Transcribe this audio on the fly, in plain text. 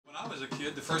I was a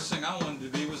kid, the first thing I wanted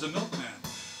to be was a milkman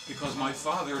because my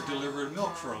father delivered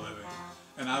milk for a living.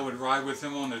 And I would ride with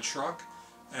him on the truck,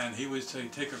 and he would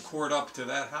take a quart up to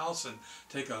that house and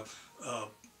take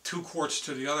 2 quarts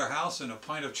to the other house and a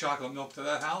pint of chocolate milk to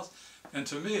that house. And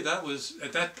to me, that was,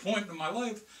 at that point in my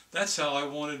life, that's how I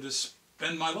wanted to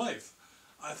spend my life.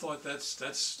 I thought that's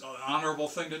an honorable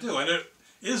thing to do, and it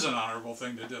is an honorable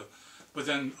thing to do. But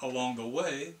then along the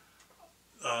way,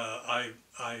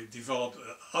 I developed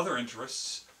other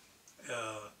interests.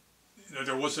 You know,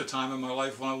 there was a time in my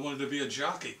life when I wanted to be a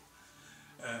jockey,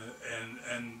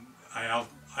 and I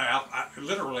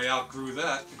literally outgrew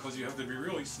that because you have to be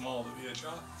really small to be a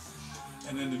jockey.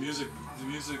 And then the music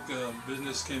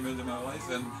business came into my life,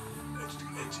 and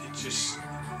it just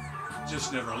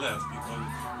never left because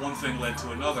one thing led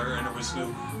to another, and it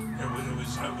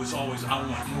was always, I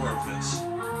want more of this.